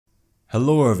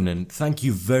Hello everyone, thank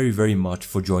you very much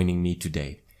for joining me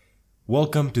today.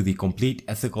 Welcome to the Complete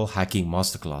Ethical Hacking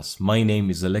Masterclass. My name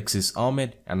is Alexis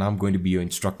Ahmed and I'm going to be your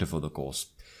instructor for the course.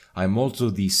 I'm also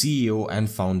the CEO and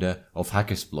founder of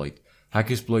Hackersploit.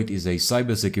 Hackersploit is a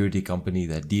cybersecurity company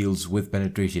that deals with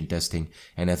penetration testing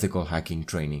and ethical hacking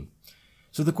training.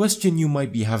 So the question you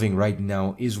might be having right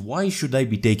now is, why should I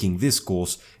be taking this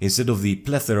course instead of the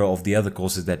plethora of the other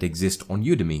courses that exist on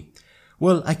Udemy?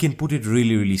 Well, I can put it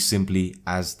really simply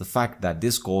as the fact that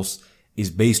this course is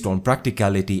based on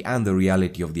practicality and the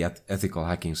reality of the ethical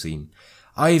hacking scene.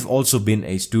 I've also been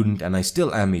a student and I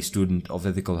still am a student of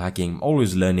ethical hacking. I'm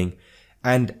always learning,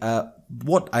 and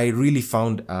what I really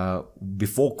found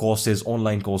before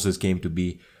online courses came to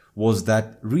be, was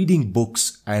that reading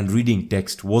books and reading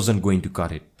text wasn't going to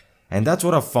cut it. And that's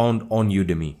what I found on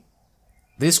Udemy.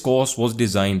 This course was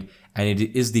designed, and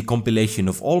it is the compilation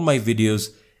of all my videos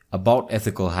about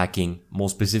ethical hacking, more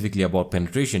specifically about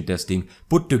penetration testing,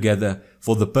 put together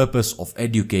for the purpose of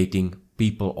educating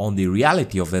people on the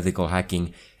reality of ethical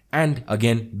hacking, and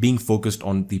again being focused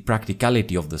on the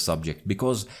practicality of the subject,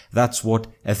 because that's what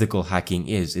ethical hacking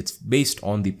is. It's based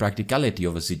on the practicality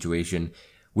of a situation,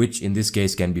 which in this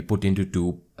case can be put into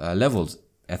two levels: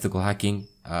 ethical hacking,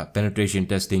 penetration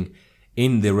testing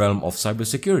in the realm of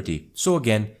cybersecurity. So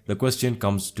again, the question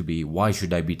comes to be, why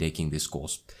should I be taking this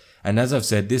course? And as I've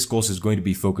said, this course is going to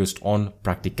be focused on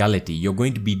practicality. You're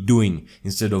going to be doing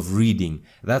instead of reading.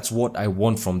 That's what I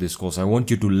want from this course. I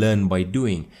want you to learn by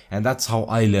doing, and that's how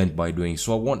I learned by doing.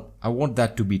 So I want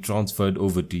that to be transferred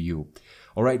over to you.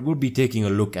 Alright, we'll be taking a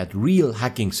look at real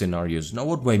hacking scenarios. Now,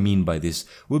 what do I mean by this?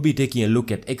 We'll be taking a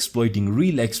look at exploiting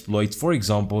real exploits. For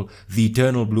example, the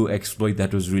Eternal Blue exploit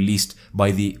that was released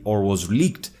was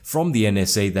leaked from the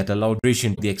NSA that allowed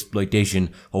the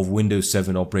exploitation of Windows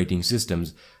 7 operating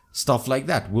systems. Stuff like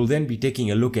that. We'll then be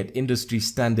taking a look at industry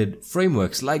standard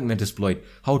frameworks like Metasploit,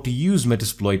 how to use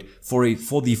Metasploit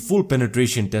for the full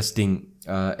penetration testing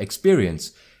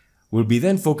experience. We'll be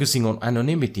then focusing on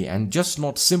anonymity, and just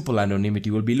not simple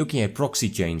anonymity. We'll be looking at proxy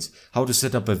chains, how to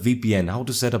set up a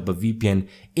VPN,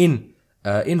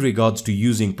 in regards to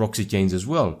using proxy chains as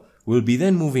well. We'll be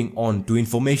then moving on to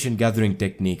information gathering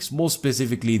techniques, more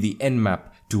specifically the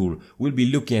Nmap tool. We'll be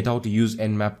looking at how to use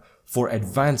Nmap for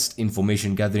advanced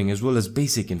information gathering as well as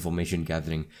basic information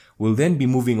gathering. We'll then be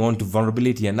moving on to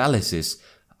vulnerability analysis,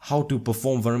 how to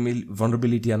perform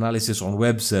vulnerability analysis on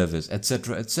web servers,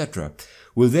 etc.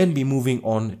 We'll then be moving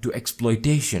on to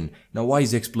exploitation. Now, why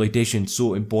is exploitation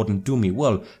so important to me?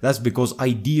 Well, that's because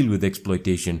I deal with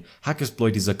exploitation.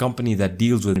 Hackersploit is a company that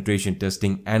deals with penetration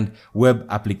testing and web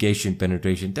application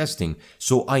penetration testing.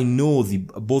 So I know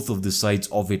both of the sides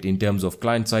of it in terms of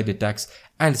client-side attacks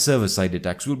and server-side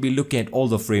attacks. We'll be looking at all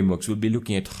the frameworks. We'll be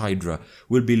looking at Hydra.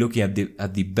 We'll be looking at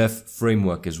the BEF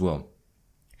framework as well.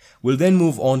 We'll then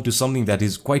move on to something that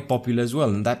is quite popular as well,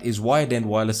 and that is wired and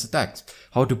wireless attacks.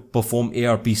 How to perform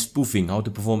ARP spoofing, how to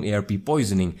perform ARP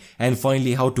poisoning, and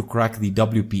finally how to crack the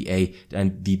WPA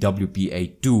and the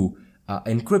WPA2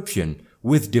 encryption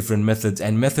with different methods,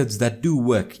 and methods that do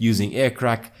work, using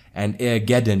AirCrack and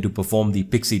AirGeddon to perform the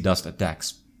pixie dust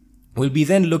attacks. We'll be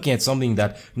then looking at something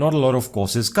that not a lot of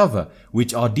courses cover,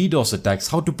 which are DDoS attacks,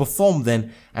 how to perform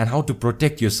them and how to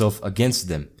protect yourself against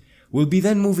them. We'll be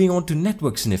then moving on to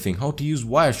network sniffing, how to use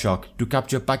Wireshark to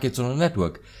capture packets on a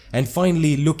network. And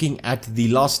finally, looking at the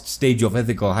last stage of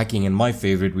ethical hacking, and my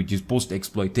favorite, which is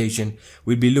post-exploitation.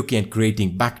 We'll be looking at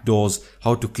creating backdoors,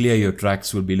 how to clear your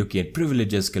tracks. We'll be looking at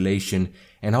privilege escalation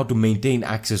and how to maintain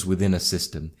access within a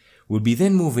system. We'll be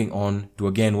then moving on to,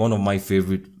 again, one of my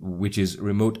favorite, which is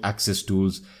remote access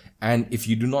tools. And if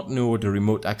you do not know what a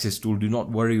remote access tool, do not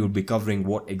worry, we'll be covering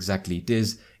what exactly it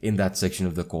is in that section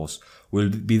of the course. We'll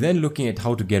be then looking at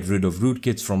how to get rid of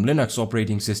rootkits from Linux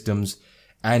operating systems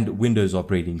and Windows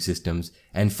operating systems.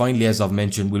 And finally, as I've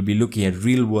mentioned, we'll be looking at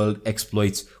real-world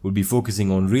exploits. We'll be focusing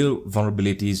on real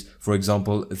vulnerabilities, for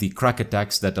example, the crack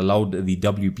attacks that allowed the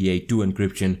WPA2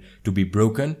 encryption to be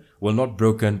broken. Well, not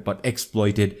broken, but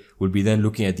exploited. We'll be then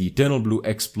looking at the Eternal Blue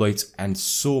exploits and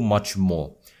so much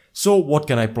more. So what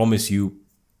can I promise you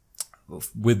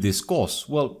with this course?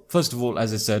 Well, first of all,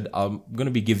 as I said, I'm going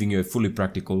to be giving you a fully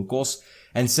practical course.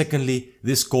 And secondly,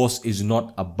 this course is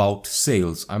not about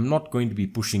sales. I'm not going to be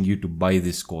pushing you to buy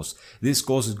this course. This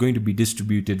course is going to be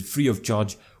distributed free of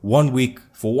charge for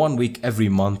 1 week every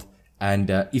month. And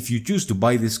if you choose to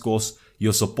buy this course,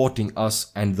 you're supporting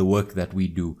us and the work that we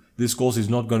do. This course is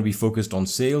not going to be focused on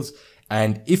sales.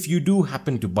 And if you do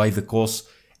happen to buy the course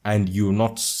and you're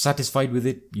not satisfied with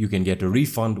it, you can get a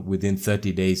refund within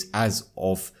 30 days as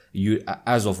of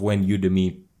when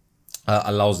Udemy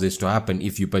allows this to happen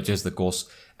if you purchase the course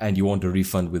and you want a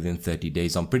refund within 30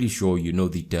 days. I'm pretty sure you know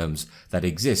the terms that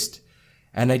exist.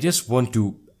 And I just want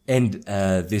to end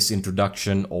this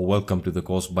introduction or welcome to the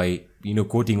course by,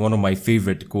 quoting one of my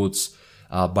favorite quotes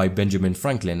by Benjamin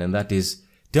Franklin, and that is,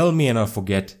 "Tell me and I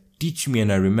forget, teach me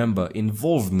and I remember,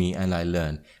 involve me and I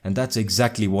learn." And that's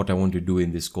exactly what I want to do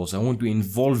in this course. I want to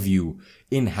involve you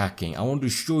in hacking. I want to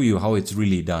show you how it's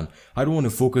really done. I don't want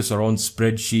to focus around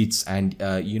spreadsheets and,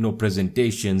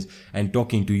 presentations and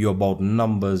talking to you about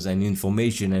numbers and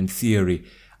information and theory.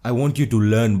 I want you to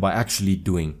learn by actually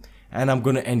doing. And I'm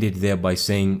going to end it there by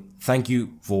saying thank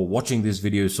you for watching this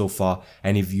video so far.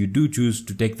 And if you do choose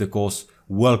to take the course,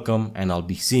 welcome, and I'll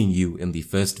be seeing you in the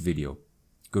first video.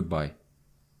 Goodbye.